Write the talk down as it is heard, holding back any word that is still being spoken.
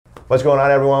What's going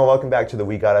on, everyone? Welcome back to the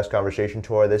We Got Us Conversation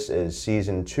Tour. This is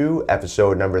Season 2,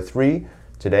 Episode number 3.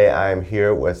 Today I am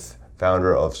here with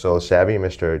founder of Soul Savvy,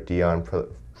 Mr. Dejan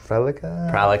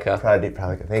Pralica? Pralica.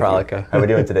 Pralica, thank Pralica. you. How are we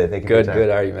doing today? Thank you Good, for your time. good.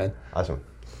 How are you, man? Awesome.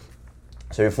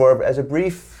 So as a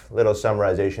brief little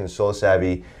summarization, Soul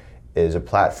Savvy is a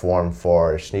platform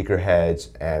for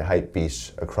sneakerheads and hype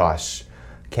beasts across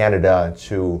Canada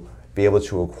to be able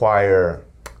to acquire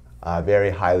very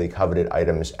highly coveted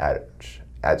items at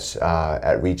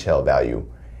retail value.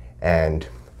 And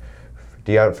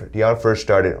Dejan first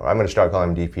started, I'm going to start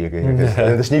calling him DP again, because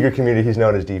in the sneaker community he's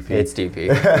known as DP. It's DP,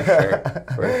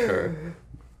 for sure.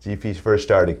 DP first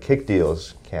started Kick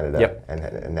Deals Canada, Yep.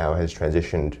 and now has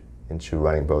transitioned into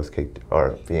running both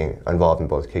being involved in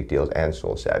both Kick Deals and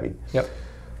Soul Savvy. Yep.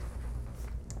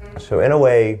 So in a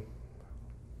way,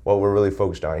 what we're really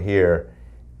focused on here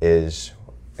is,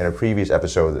 in a previous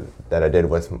episode that I did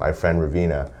with my friend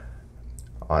Ravina,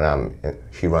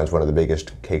 she runs one of the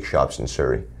biggest cake shops in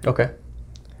Surrey. Okay.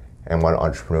 And won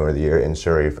Entrepreneur of the Year in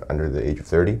Surrey under the age of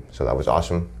 30. So that was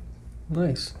awesome.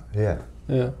 Nice. Yeah.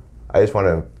 Yeah. I just want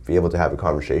to be able to have a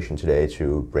conversation today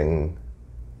to bring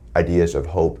ideas of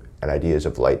hope and ideas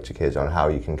of light to kids on how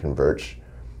you can convert,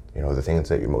 the things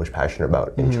that you're most passionate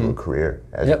about into a career,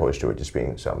 as opposed to it just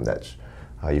being something that's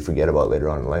you forget about later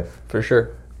on in life. For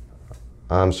sure.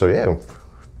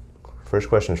 First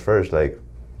questions first,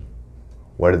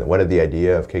 What did the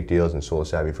idea of Kick Deals and Soul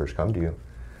Savvy first come to you?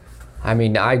 I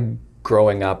mean,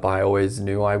 growing up, I always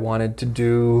knew I wanted to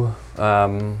do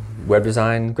web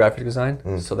design, graphic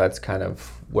design. So that's kind of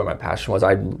where my passion was.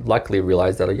 I luckily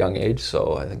realized at a young age,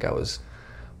 so I think I was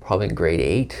probably in grade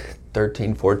 8,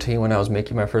 13, 14 when I was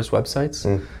making my first websites.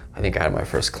 I think I had my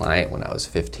first client when I was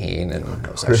 15, and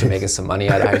I was actually making some money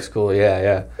out of high school.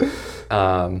 Yeah.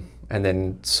 And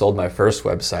then sold my first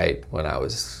website when I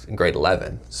was in grade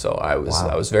 11. So I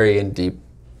was very in deep,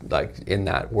 in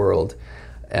that world.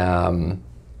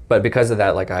 But because of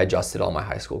that, I adjusted all my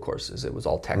high school courses. It was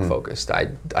all tech focused. I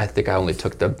think I only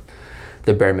took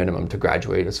the bare minimum to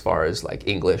graduate as far as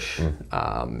English,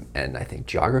 and I think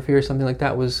geography or something like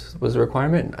that was a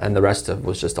requirement. And the rest of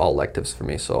was just all electives for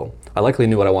me. So I luckily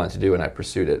knew what I wanted to do and I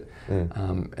pursued it.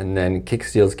 And then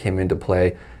Kick Deals came into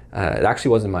play. It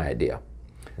actually wasn't my idea.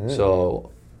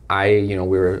 So I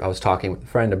was talking with a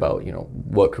friend about,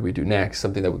 what could we do next,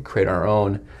 something that would create our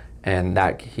own, and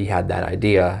that he had that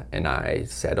idea, and I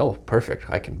said, oh, perfect,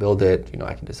 I can build it,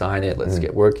 I can design it, let's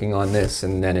get working on this.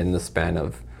 And then in the span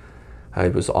of,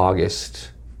 it was August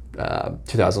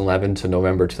 2011 to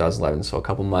November 2011, so a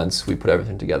couple months, we put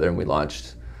everything together and we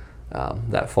launched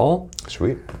that fall.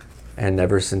 Sweet. And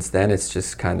ever since then, it's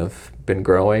just kind of been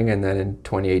growing. And then in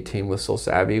 2018 with Soul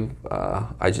Savvy,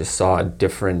 I just saw a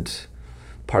different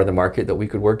part of the market that we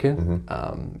could work in.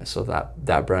 So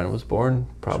that brand was born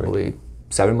probably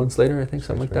 7 months later, I think,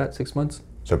 something like that, 6 months.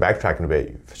 So backtracking a bit,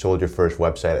 you sold your first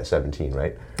website at 17,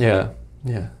 right? Yeah.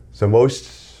 So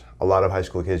a lot of high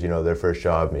school kids, their first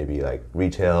job, maybe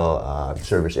retail,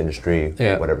 service industry,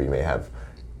 whatever you may have.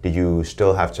 Did you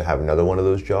still have to have another one of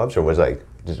those jobs, or was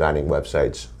designing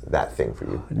websites that thing for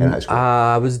you in high school?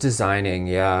 I was designing,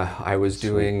 yeah. I was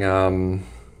doing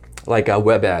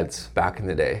web ads back in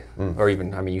the day, or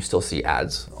even, you still see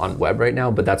ads on web right now,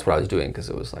 but that's what I was doing,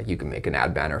 because it was you can make an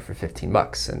ad banner for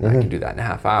 $15 and I can do that in a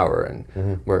half hour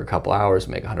and work a couple hours,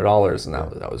 make $100,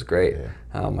 and that was great.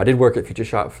 Yeah. I did work at Future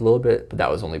Shop for a little bit, but that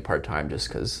was only part-time just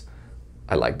because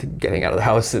I liked getting out of the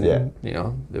house, and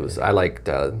I liked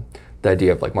the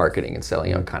idea of marketing and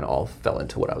selling. It kind of all fell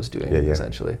into what I was doing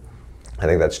essentially. I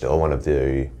think that's still one of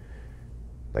the,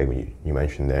 when you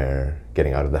mentioned there,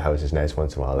 getting out of the house is nice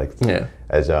once in a while.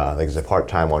 As a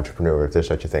part-time entrepreneur, if there's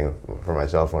such a thing for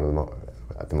myself,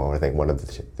 at the moment, I think one of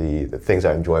the things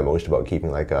I enjoy most about keeping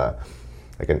a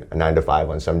 9 to 5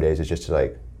 on some days is just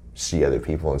to see other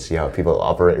people and see how people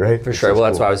operate, right? For sure. Well,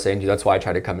 that's why I was saying to you. That's why I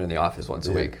try to come in the office once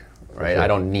a week. Right, sure. I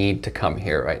don't need to come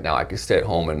here right now. I can stay at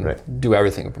home and do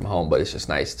everything from home, but it's just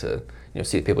nice to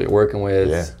see the people you're working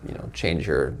with. Change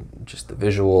just the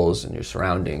visuals and your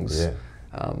surroundings.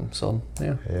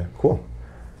 Cool.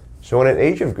 So in an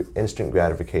age of instant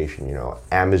gratification,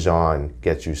 Amazon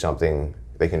gets you something.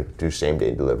 They can do same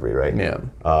day delivery, right?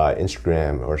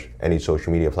 Instagram or any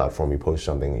social media platform, you post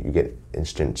something, you get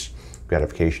instant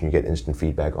gratification. You get instant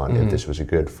feedback on if this was a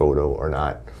good photo or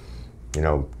not.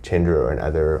 Tinder or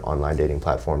another online dating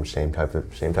platform, same type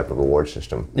of reward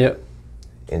system.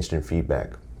 Instant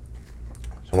feedback.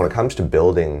 So when it comes to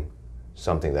building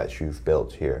something that you've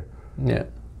built here,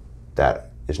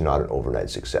 that is not an overnight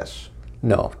success.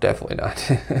 No, definitely not.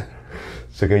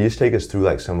 So can you just take us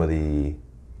through some of the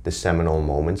the seminal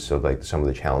moments of like some of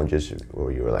the challenges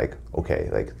where you were like, okay,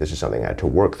 like this is something I had to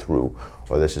work through,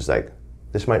 or this is like,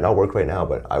 this might not work right now,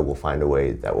 but I will find a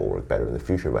way that will work better in the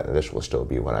future, but this will still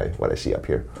be what I see up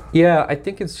here? Yeah, I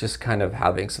think it's just kind of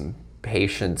having some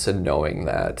patience and knowing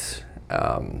that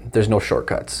there's no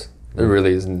shortcuts. There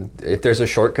really isn't. If there's a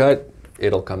shortcut,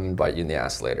 it'll come and bite you in the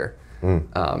ass later,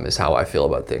 is how I feel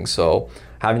about things. So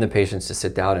having the patience to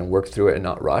sit down and work through it and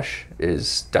not rush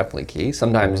is definitely key.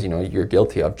 Sometimes, you're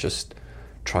guilty of just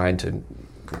trying to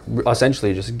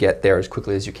essentially just get there as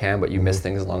quickly as you can, but you miss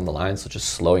things along the line. So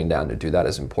just slowing down to do that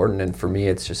is important. And for me,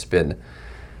 it's just been,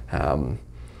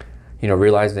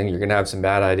 realizing you're gonna have some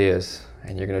bad ideas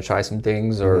and you're gonna try some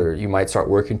things, or you might start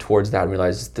working towards that and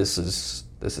realize this is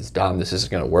dumb, this isn't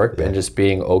gonna work, and just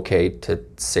being okay to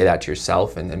say that to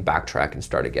yourself and then backtrack and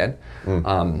start again.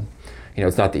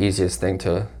 It's not the easiest thing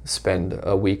to spend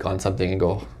a week on something and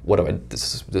go,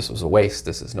 this was a waste,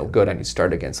 this is no good, I need to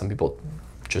start again. Some people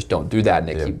just don't do that, and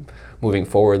they keep moving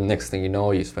forward. The next thing you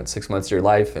know, you spent 6 months of your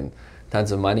life and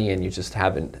tons of money, and you just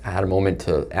haven't had a moment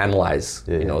to analyze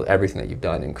everything that you've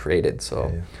done and created. So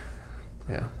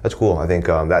yeah. That's cool. I think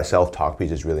that self-talk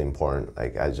piece is really important.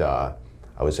 Like I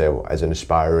would say, as an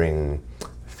aspiring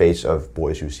face of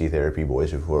boys who see therapy,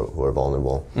 boys who are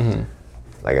vulnerable.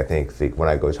 Like I think when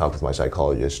I go talk with my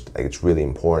psychologist, like it's really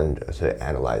important to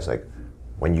analyze like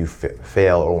when you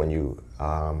fail, or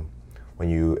when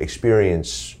you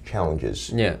experience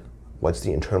challenges. What's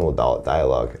the internal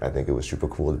dialogue? I think it was super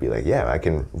cool to be like, I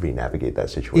can re-navigate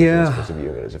that situation instead of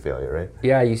viewing it as a failure, right?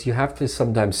 Yeah, you have to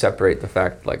sometimes separate the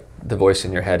fact, like the voice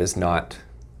in your head is not,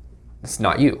 it's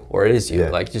not you, or it is you.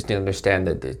 Like you just need to understand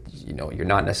that you're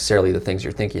not necessarily the things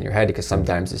you're thinking in your head, because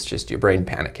sometimes it's just your brain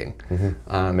panicking,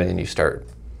 and then you start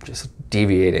just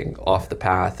deviating off the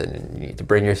path, and you need to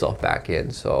bring yourself back in.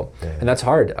 So, and that's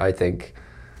hard. I think,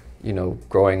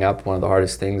 growing up, one of the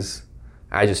hardest things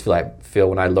I just feel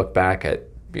when I look back at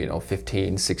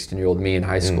 15, 16-year-old me in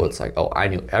high school, it's like, I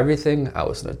knew everything. I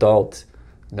was an adult.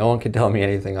 No one could tell me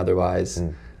anything otherwise.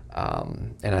 And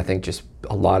I think just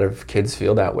a lot of kids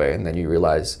feel that way, and then you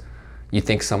realize you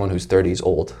think someone who's 30 is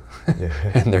old,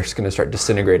 and they're just going to start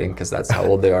disintegrating because that's how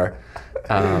old they are.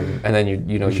 And then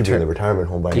you should be in the retirement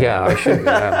home by now. Yeah, I should be.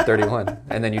 I'm 31.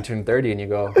 And then you turn 30 and you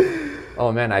go,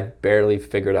 oh man, I barely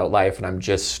figured out life, and I'm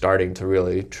just starting to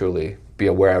really, truly be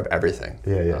aware of everything.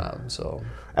 So,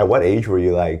 at what age were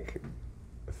you like?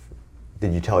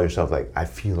 Did you tell yourself like, I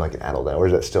feel like an adult now, or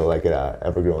is that still like an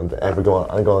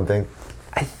ongoing thing?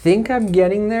 I think I'm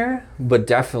getting there, but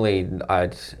definitely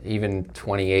even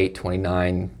 28,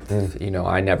 29,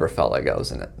 I never felt like I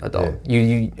was an adult.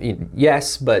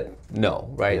 Yes, but no,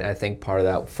 right? I think part of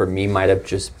that for me might have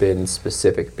just been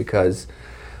specific because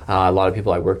a lot of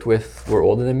people I worked with were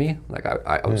older than me. Like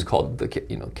I was called the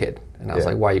kid, and I was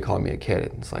like, why are you calling me a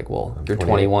kid? And it's like, well, you're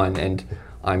 21 and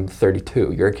I'm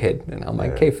 32, you're a kid. And I'm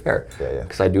like, okay, fair.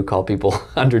 Because I do call people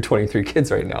under 23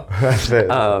 kids right now.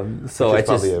 So it's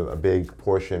probably a big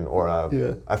portion, or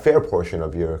a fair portion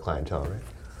of your clientele, right?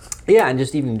 Yeah, and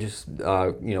even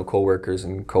co-workers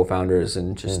and co-founders,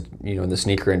 and just, in the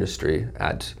sneaker industry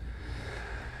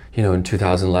in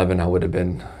 2011, I would have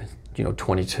been,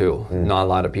 22. Not a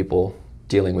lot of people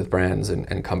dealing with brands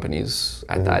and companies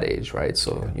at that age, right?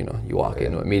 So, you walk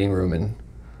into a meeting room and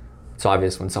it's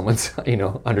obvious when someone's,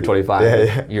 under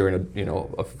 25, you're in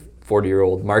a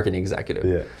 40-year-old marketing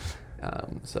executive.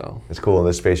 So it's cool in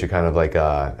this space. You're kind of like,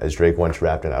 as Drake once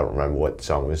rapped, and I don't remember what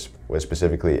song was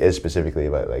specifically,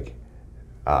 but like,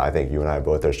 I think you and I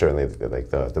both are certainly like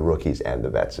the rookies and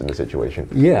the vets in the situation.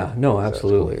 Yeah, no,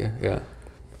 absolutely, so yeah.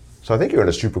 So I think you're in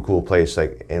a super cool place,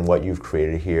 like in what you've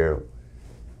created here.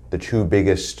 The two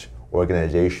biggest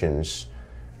organizations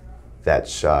that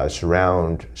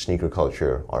surround sneaker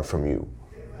culture are from you.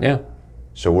 Yeah.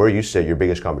 So where you say your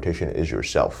biggest competition is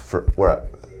yourself,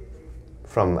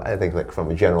 from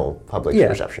a general public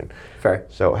perception. Fair.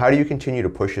 So how do you continue to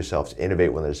push yourself to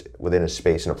innovate within a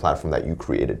space and a platform that you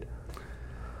created?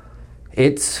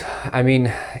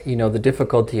 The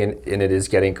difficulty in it is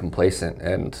getting complacent,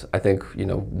 and I think,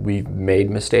 we've made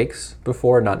mistakes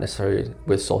before, not necessarily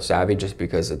with Soul Savvy, just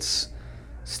because it's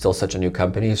still such a new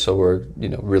company, so we're,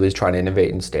 really trying to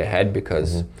innovate and stay ahead,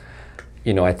 because,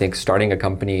 I think starting a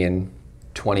company in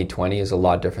 2020 is a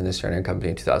lot different than starting a company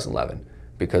in 2011,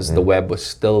 because the web was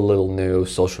still a little new,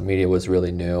 social media was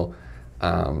really new.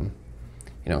 Starting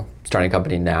a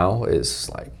company now is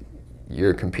like,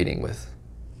 you're competing with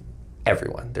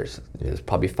everyone. There's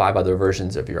probably 5 other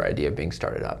versions of your idea being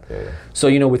started up. So,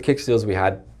 with Kicksteals, we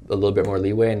had a little bit more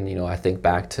leeway, and, I think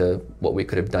back to what we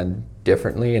could have done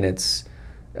differently, and it's,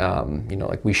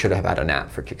 like we should have had an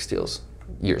app for Kicksteals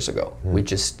years ago. We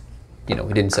just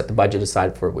we didn't set the budget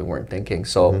aside for it. We weren't thinking.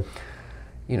 So,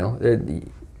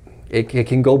 it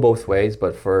can go both ways,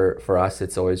 but for us,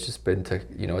 it's always just been to,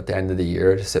 at the end of the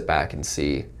year, to sit back and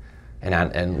see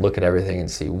and look at everything and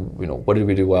see, what did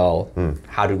we do well?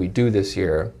 How did we do this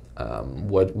year?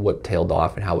 What tailed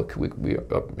off, and how could we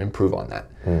improve on that?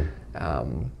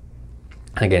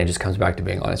 And again, it just comes back to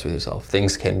being honest with yourself.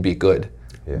 Things can be good,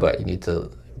 but you need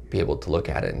to be able to look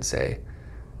at it and say,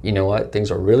 you know what,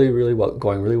 things are really, really well,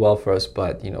 going really well for us,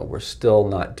 but we're still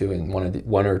not doing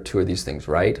one or two of these things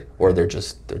right, or they're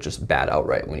just bad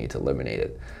outright. We need to eliminate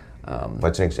it.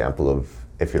 What's an example of,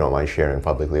 if you don't mind sharing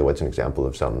publicly, what's an example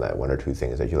of some that one or two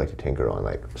things that you like to tinker on?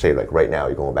 Like, say, like right now,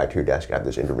 you're going back to your desk, I have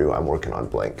this interview, I'm working on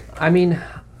blank. I mean,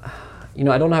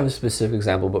 I don't have a specific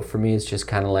example, but for me, it's just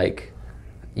kind of like,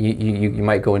 you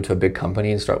might go into a big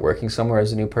company and start working somewhere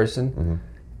as a new person,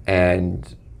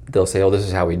 and they'll say, oh, this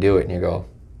is how we do it, and you go,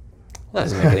 well,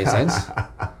 that doesn't make any sense.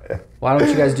 Why don't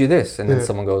you guys do this? And then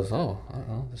someone goes, oh, I don't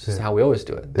know, this is how we always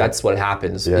do it. That's what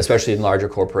happens, especially in larger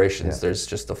corporations. There's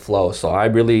just a flow. So I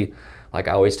really, I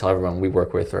always tell everyone we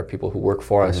work with, or people who work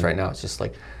for us right now, it's just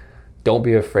like, don't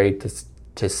be afraid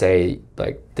to say,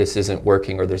 like, this isn't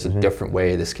working, or there's a different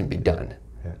way this can be done.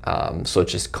 So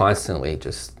it's just constantly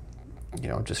just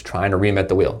trying to reinvent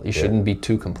the wheel. You shouldn't be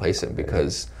too complacent,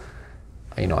 because,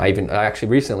 I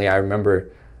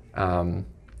remember,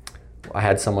 I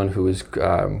had someone who was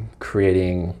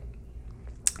creating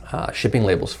shipping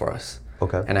labels for us.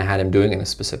 Okay. And I had him doing it in a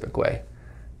specific way.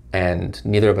 And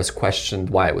neither of us questioned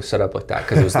why it was set up like that,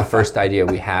 because it was the first idea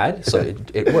we had, so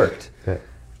it worked.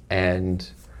 And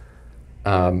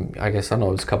I guess, I don't know,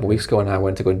 it was a couple weeks ago, and I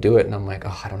went to go do it, and I'm like,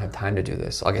 oh, I don't have time to do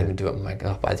this. I'll get him to do it. I'm like,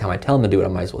 oh, by the time I tell him to do it, I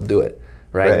might as well do it,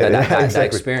 right? That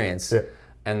experience. Yeah.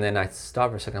 And then I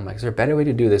stopped for a second. I'm like, is there a better way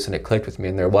to do this? And it clicked with me,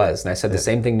 and there was. And I said the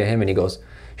same thing to him, and he goes,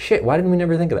 shit, why didn't we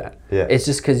never think of that? Yeah. It's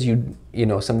just because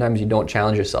sometimes you don't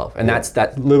challenge yourself. And that's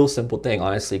that little simple thing,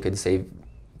 honestly, could save,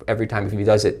 every time, if he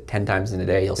does it 10 times in a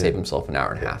day, he'll save himself an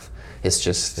hour and a half. It's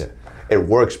just... It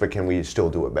works, but can we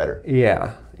still do it better?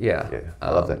 Yeah.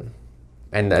 I love that.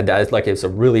 And that's like, it's a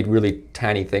really, really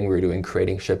tiny thing we were doing,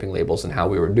 creating shipping labels and how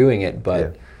we were doing it,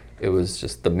 but it was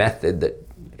just the method that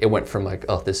it went from like,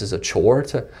 oh, this is a chore,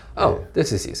 to, oh,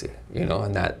 this is easy,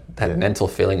 and that mental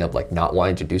feeling of like not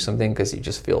wanting to do something because you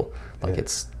just feel like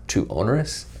it's too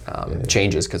onerous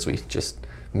changes, because we just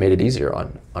made it easier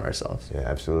on ourselves. Yeah,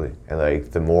 absolutely. And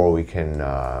like, the more we can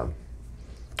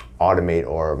automate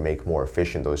or make more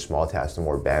efficient those small tasks, the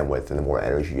more bandwidth and the more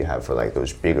energy you have for like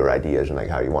those bigger ideas, and like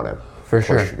how you want to push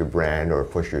your brand, or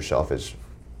push yourself as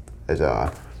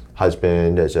a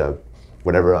husband, as a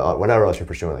whatever else you're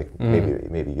pursuing, like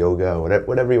maybe yoga,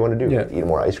 whatever you want to do. Eat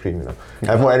more ice cream,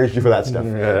 have more energy for that stuff.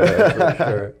 Yeah,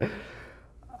 for sure.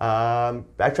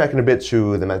 Backtracking a bit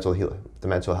to the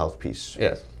mental health piece.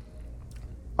 Yes.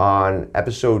 On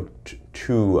episode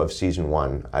 2 of season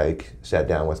 1, I sat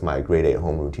down with my grade 8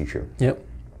 homeroom teacher. Yep.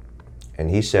 And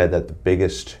he said that the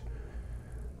biggest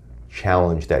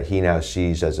challenge that he now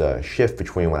sees as a shift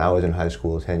between when I was in high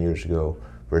school 10 years ago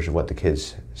versus what the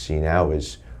kids see now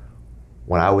is,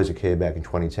 when I was a kid back in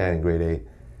 2010 in grade 8,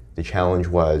 the challenge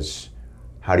was,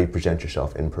 how do you present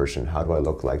yourself in person? How do I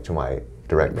look like to my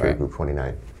direct peer group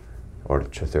 29 or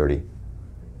to 30?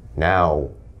 Now,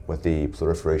 with the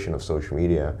proliferation of social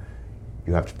media,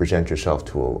 you have to present yourself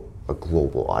to a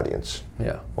global audience.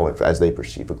 Yeah. Or as they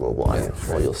perceive a global audience.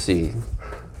 Well, right? You'll see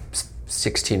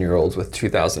 16-year-olds with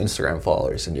 2,000 Instagram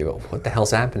followers, and you go, what the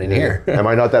hell's happening here? Am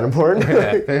I not that important?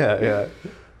 Yeah.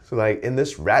 So like, in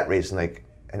this rat race,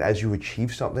 and as you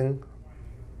achieve something,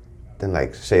 then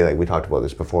like, say like we talked about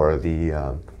this before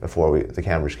the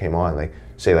cameras came on, like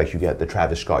say like you get the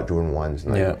Travis Scott Jordan 1s,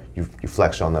 and like you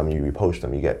flex on them, you repost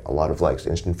them, you get a lot of likes,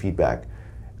 instant feedback,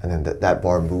 and then that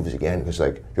bar moves again, because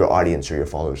like your audience or your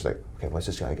followers like, okay, what's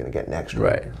this guy gonna get next?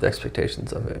 Right, the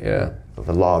expectations of it,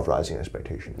 The law of rising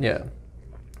expectation. Yeah.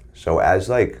 So as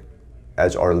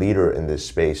our leader in this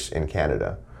space in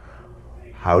Canada,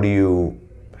 how do you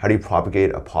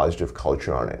propagate a positive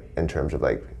culture on it, in terms of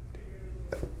like,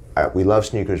 we love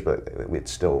sneakers, but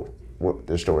there's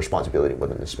still responsibility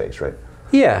within the space, right?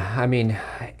 Yeah, I mean,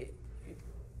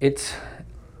 it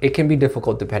can be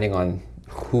difficult depending on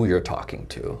who you're talking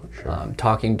to. Sure.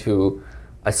 Talking to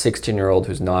a 16-year-old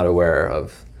who's not aware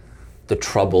of the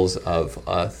troubles of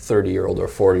a 30-year-old or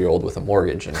 40-year-old with a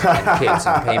mortgage and kids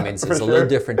and payments, it's a little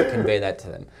different to convey that to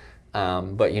them.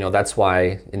 But that's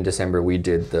why in December we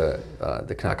did the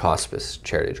Canuck Hospice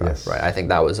charity drive. Yes. Right? I think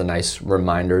that was a nice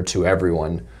reminder to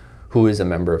everyone who is a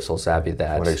member of Soul Savvy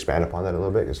that. Want to expand upon that a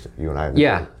little bit? Because you and I.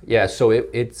 Yeah. So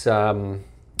it's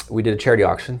we did a charity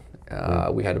auction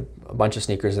We had a bunch of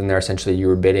sneakers in there. Essentially, you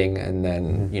were bidding, and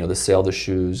then the sale of the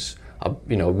shoes.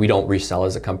 We don't resell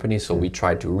as a company, so we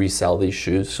tried to resell these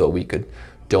shoes so we could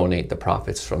donate the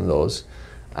profits from those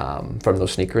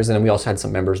sneakers. And then we also had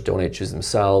some members donate shoes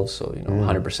themselves. So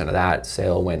 100% of that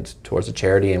sale went towards a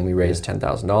charity, and we raised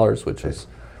 $10,000, which was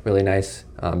really nice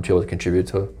to be able to contribute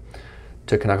to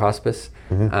Canuck Hospice.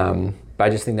 But I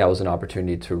just think that was an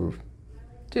opportunity to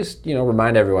just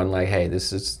remind everyone, like, hey,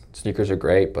 sneakers are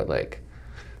great, but like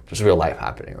there's real life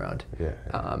happening around.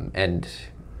 And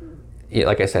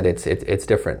like I said, it's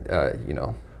different. A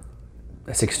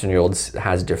 16-year-old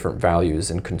has different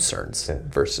values and concerns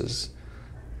versus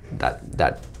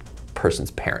that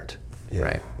person's parent,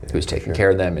 right? Who's taking care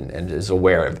of them and is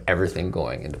aware of everything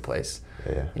going into place.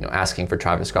 Asking for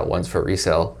Travis Scott ones for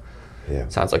resale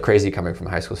sounds like crazy coming from a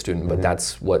high school student, but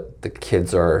that's what the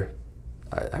kids are.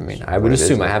 I would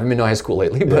assume. I haven't been to high school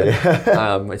lately, but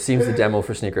it seems the demo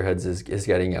for sneakerheads is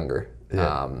getting younger.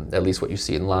 At least what you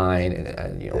see in line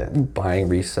and buying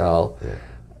resell,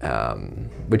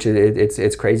 which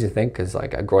it's crazy to think, because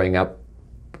like growing up,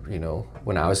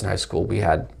 when I was in high school, we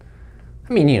had,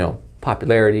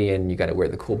 popularity and you got to wear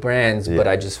the cool brands, but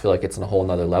I just feel like it's on a whole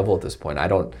nother level at this point. I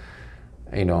don't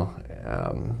know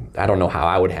how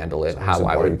I would handle it. How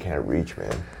I would. You can't reach,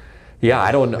 man. Yeah,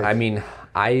 I don't know.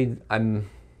 I'm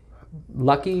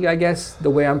lucky, I guess, the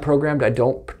way I'm programmed. I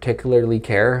don't particularly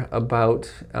care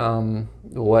about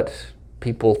what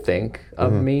people think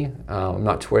of me. I'm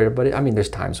not too worried about it. There's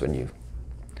times when you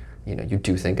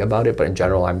do think about it, but in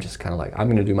general, I'm just kind of like, I'm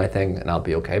going to do my thing and I'll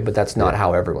be okay. But that's not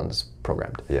how everyone's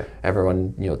programmed.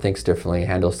 Everyone, thinks differently,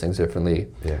 handles things differently.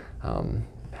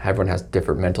 Everyone has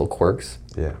different mental quirks.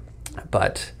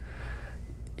 But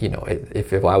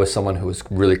if I was someone who was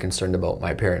really concerned about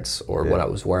my appearance or what I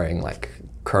was wearing, like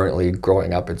currently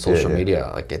growing up in social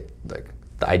media,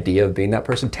 the idea of being that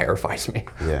person terrifies me,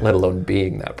 let alone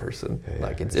being that person.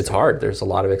 It's hard. There's a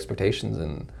lot of expectations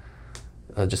and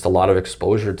just a lot of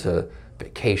exposure to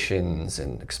vacations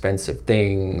and expensive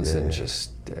things and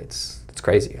just it's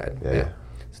crazy.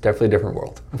 It's definitely a different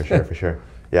world. For sure.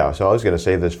 Yeah, so I was gonna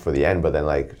save this for the end, but then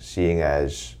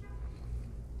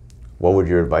what would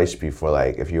your advice be for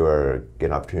if you were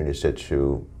getting an opportunity to sit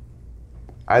to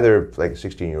either a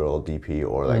 16-year-old DP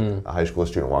or a high school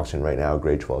student walks in right now,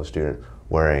 grade 12 student,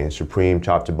 wearing Supreme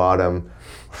top to bottom,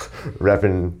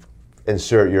 repping,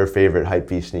 insert your favorite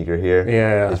hypebeast sneaker here.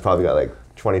 He's probably got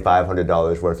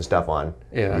 $2,500 worth of stuff on.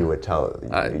 You would tell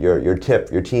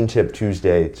your teen tip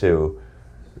Tuesday to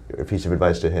a piece of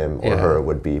advice to him or her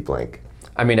would be blank.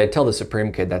 I'd tell the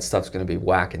Supreme kid that stuff's going to be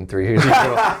whack in 3 years. You're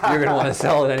going to want to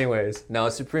sell it anyways. No,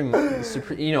 Supreme,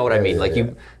 you know what I mean.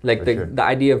 The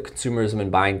idea of consumerism and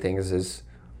buying things is,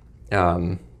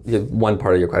 one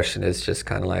part of your question is just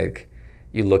kind of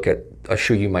you look at a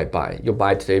shoe you might buy. You'll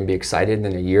buy it today and be excited, and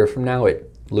then a year from now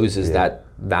it loses that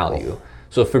value.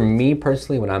 So for me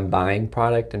personally, when I'm buying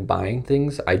product and buying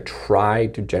things, I try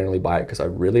to generally buy it because I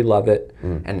really love it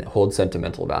and it holds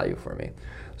sentimental value for me.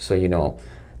 So,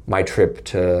 my trip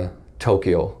to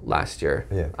Tokyo last year,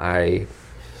 I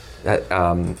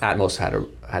Atmos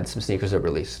had some sneakers that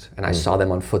released, and I saw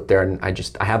them on foot there, and I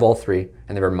have all three,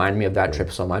 and they remind me of that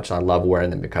trip so much, and I love wearing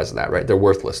them because of that, right? They're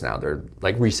worthless now. They're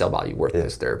resale value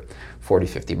worthless. They're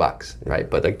 $40-$50, right?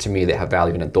 But to me, they have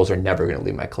value, and those are never going to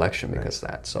leave my collection because of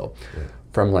that. So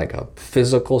from a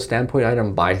physical standpoint, I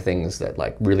don't buy things that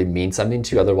really mean something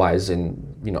to you. Otherwise,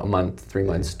 in a month, 3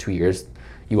 months, 2 years,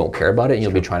 you won't care about it, and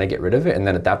you'll be trying to get rid of it. And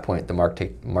then at that point, the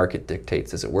market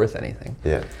dictates, is it worth anything?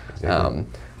 Exactly.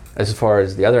 As far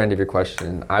as the other end of your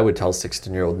question, I would tell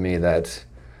 16-year-old me that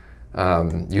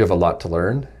you have a lot to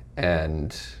learn,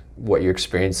 and what you're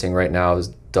experiencing right now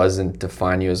doesn't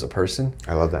define you as a person.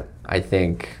 I love that. I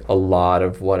think a lot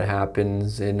of what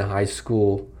happens in high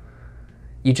school,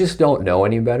 you just don't know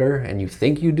any better, and you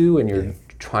think you do, and you're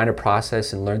trying to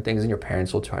process and learn things, and your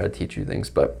parents will try to teach you things,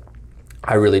 but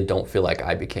I really don't feel like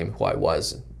I became who I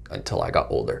was until I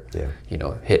got older.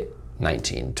 Hit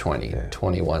 19, 20,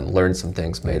 21, learned some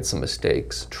things, made some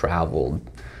mistakes, traveled.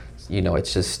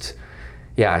 It's just,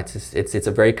 it's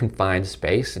a very confined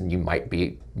space, and you might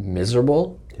be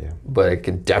miserable, but it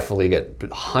can definitely get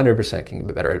 100% can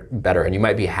get better, and you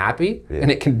might be happy, and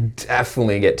it can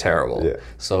definitely get terrible.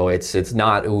 So it's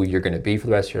not who you're going to be for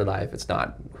the rest of your life. It's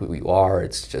not who you are.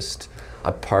 It's just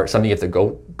something you have to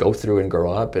go through and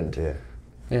grow up, and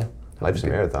life's a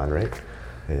marathon, right?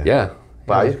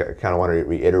 But I just kind of want to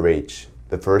reiterate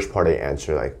the first part of the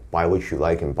answer, buy what you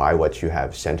like and buy what you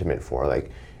have sentiment for.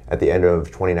 At the end of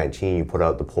 2019, you put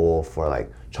out the poll for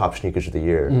top sneakers of the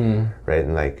year, right?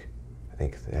 And I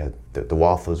think the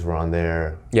waffles were on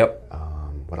there. Yep.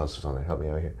 What else was on there? Help me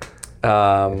out here.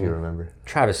 If you remember.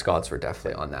 Travis Scott's were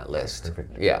definitely on that list.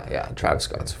 Perfect. Yeah. Travis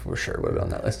Scott's for sure would be on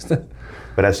that list.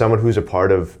 But as someone who's a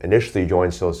part of, initially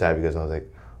joined Still Sad because I was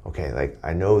like, okay, like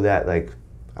I know that like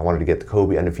I wanted to get the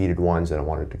Kobe undefeated ones and I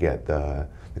wanted to get the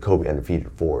Kobe undefeated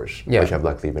 4s, which I've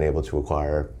luckily been able to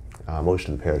acquire most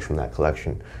of the pairs from that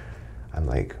collection. I'm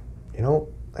like, you know,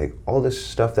 like all this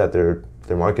stuff that they're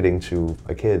marketing to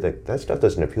a kid, like that stuff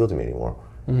doesn't appeal to me anymore.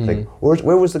 It's like,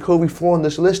 where was the Kobe 4 on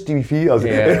this list, DVP? I was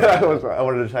like, I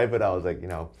wanted to type it. I was like, you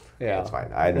know, that's fine.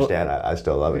 I understand. I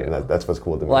still love it. And that's what's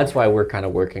cool to me. Well, that's why we're kind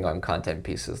of working on content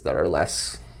pieces that are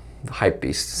less hype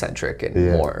beast centric and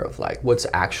more of like what's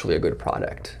actually a good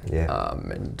product.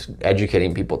 And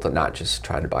educating people to not just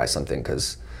try to buy something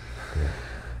because,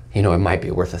 you know, it might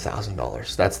be worth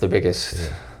 $1,000. That's the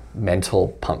biggest mental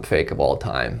pump fake of all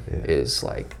time is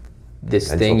like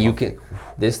this thing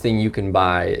you can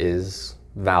buy is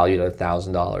valued at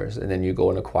 $1,000 and then you go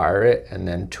and acquire it and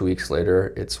then 2 weeks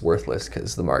later it's worthless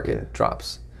because the market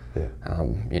drops.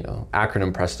 You know,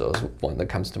 acronym Presto is one that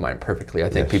comes to mind perfectly. I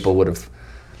think people would have,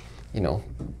 you know,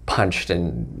 punched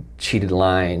and cheated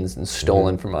lines and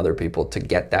stolen from other people to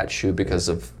get that shoe because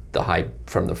of the hype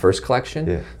from the first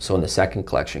collection. So when the second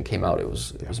collection came out, it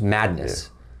was madness.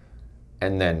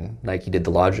 And then Nike did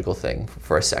the logical thing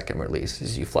for a second release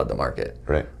is you flood the market.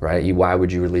 Right? Why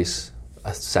would you release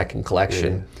a second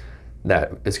collection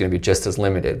that is going to be just as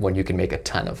limited when you can make a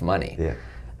ton of money?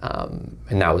 And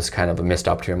that was kind of a missed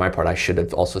opportunity on my part. I should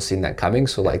have also seen that coming.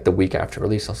 So like the week after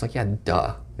release, I was like,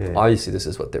 duh. Obviously this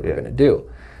is what they were going to do.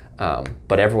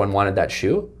 But everyone wanted that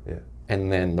shoe.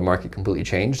 And then the market completely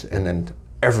changed. And then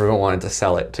everyone wanted to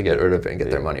sell it to get rid of it and get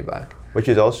their money back. Which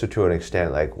is also to an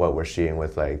extent like what we're seeing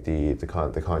with like the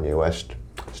Kanye West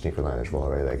sneaker line as well,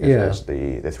 right? Like as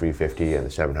the 350 and the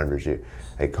 700s.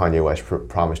 Like Kanye West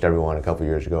promised everyone a couple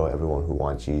years ago, everyone who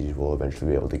wants Yeezys will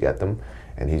eventually be able to get them.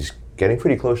 And he's getting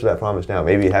pretty close to that promise now.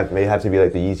 Maybe it may have to be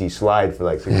like the Yeezy slide for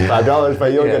like $65,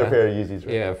 but you'll get a pair of Yeezys.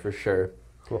 Right? Yeah, for sure.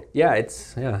 Cool.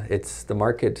 It's the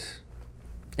market.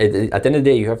 At the end of the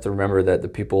day, you have to remember that the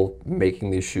people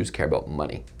making these shoes care about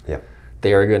money.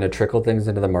 They are going to trickle things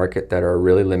into the market that are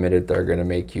really limited, that are going to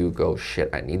make you go, shit,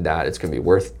 I need that. It's going to be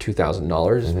worth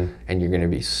 $2,000 and you're going to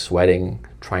be sweating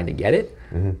trying to get it,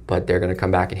 but they're going to come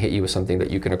back and hit you with something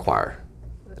that you can acquire,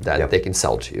 that they can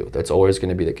sell to you. That's always going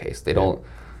to be the case. They don't,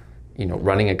 you know,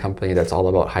 running a company that's all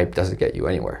about hype doesn't get you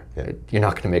anywhere. You're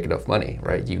not going to make enough money,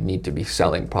 right? You need to be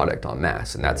selling product en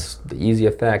masse, and that's the easy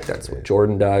effect. That's what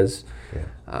Jordan does.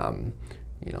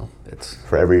 You know, it's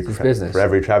for every business. For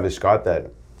every Travis Scott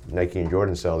that Nike and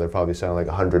Jordan sell, they're probably selling like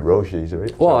 100 Roshis,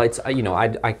 right? Well, it's you know, I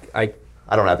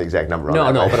don't have the exact number on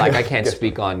that. No, but I can't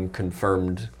speak on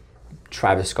confirmed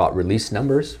Travis Scott release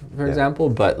numbers, for example.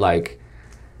 But like,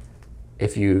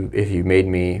 if you made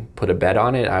me put a bet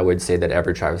on it, I would say that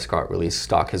every Travis Scott release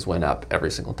stock has went up every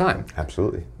single time.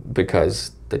 Absolutely.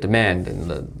 Because the demand and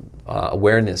the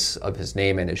awareness of his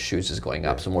name and his shoes is going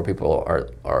up, so more people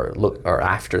are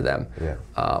after them.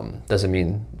 Doesn't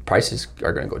mean prices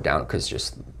are going to go down because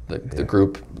just the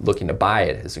group looking to buy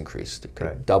it has increased. It could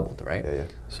have doubled, right?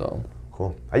 So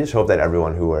cool. I just hope that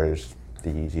everyone who wears the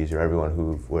Yeezys or everyone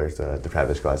who wears the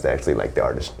Travis Scotts, they actually like the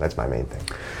artist. That's my main thing.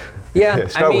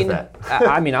 Start with that.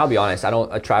 I mean, I'll be honest.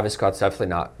 Travis Scott's definitely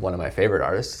not one of my favorite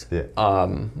artists. You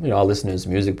know, I'll listen to his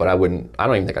music, but I don't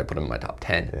even think I'd put him in my top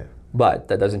 10. But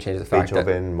that doesn't change the fact that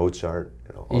Beethoven, Mozart.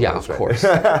 You know, of course.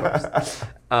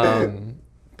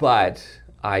 But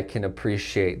I can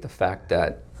appreciate the fact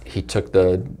that he took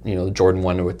the Jordan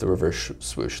 1 with the reverse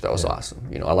swoosh. That was awesome.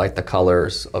 You know, I like the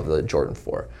colors of the Jordan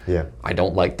 4. I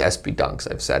don't like the SB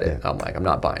Dunks. I've said it. I'm like, I'm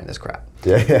not buying this crap.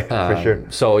 For sure.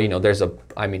 So, you know,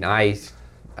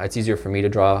 it's easier for me to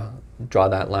draw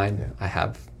that line. I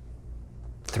have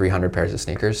 300 pairs of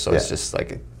sneakers, so it's just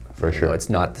like, for sure, know, it's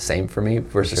not the same for me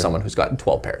versus someone who's gotten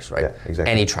 12 pairs, right?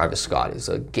 Any Travis Scott is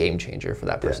a game changer for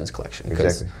that person's collection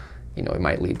because, you know, it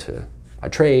might lead to a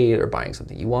trade or buying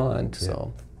something you want.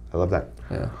 So I love that.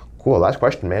 Cool. Last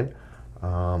question, man.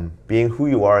 Being who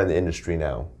you are in the industry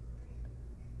now,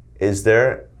 is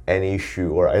there any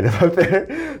shoe or item out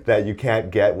there that you can't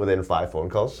get within 5 phone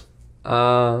calls?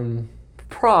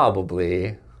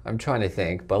 Probably. I'm trying to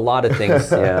think, but a lot of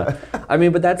things, I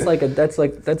mean, but that's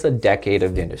a decade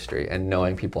of the industry and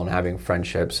knowing people and having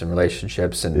friendships and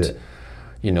relationships and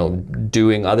you know,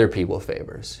 doing other people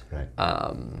favors.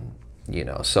 You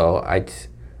know, so I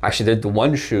actually did the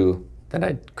one shoe that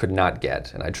I could not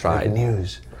get, and I tried.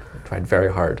 News. I tried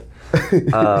very hard.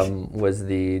 Was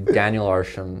the Daniel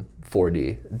Arsham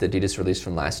 4D, the Adidas release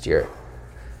from last year.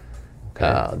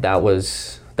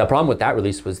 The problem with that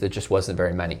release was there just wasn't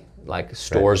very many. Like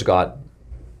stores got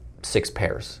 6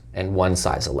 pairs and one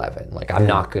size 11. Like, I'm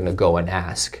not going to go and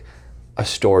ask a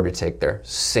store to take their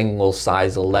single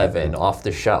size 11 off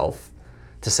the shelf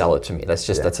to sell it to me. That's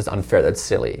just, that's just unfair. That's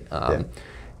silly.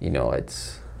 You know,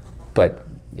 but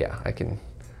yeah, I can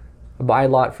buy a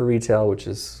lot for retail, which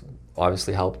has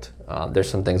obviously helped. There's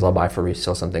some things I'll buy for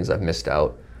resale, some things I've missed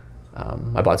out.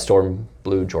 I bought Storm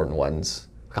Blue Jordan 1s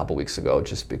a couple weeks ago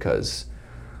just because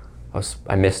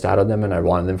I missed out on them and I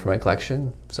wanted them for my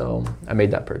collection, so I made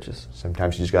that purchase.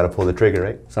 Sometimes you just got to pull the trigger,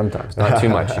 right? Sometimes, not too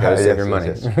much. You got to save your money.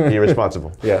 Yes. Be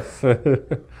responsible. Yes.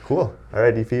 Cool. All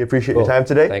right, DP, appreciate your time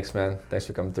today. Thanks, man. Thanks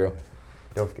for coming through.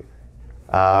 Don't forget.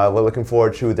 We're looking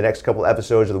forward to the next couple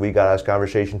episodes of the We Got Us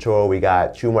Conversation Tour. We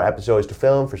got 2 more episodes to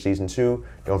film for season 2.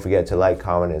 Don't forget to like,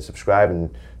 comment, and subscribe.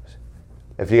 And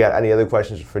if you got any other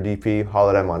questions for DP,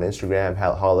 holler at him on Instagram,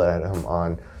 holler at him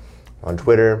on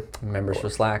Twitter. Members for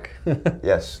Slack.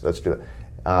 Yes, let's do it.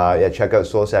 Yeah, check out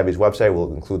Soul Savvy's website.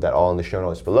 We'll include that all in the show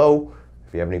notes below.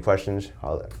 If you have any questions,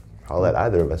 holler at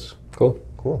either of us. Cool.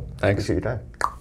 Cool. Thanks. Appreciate your time.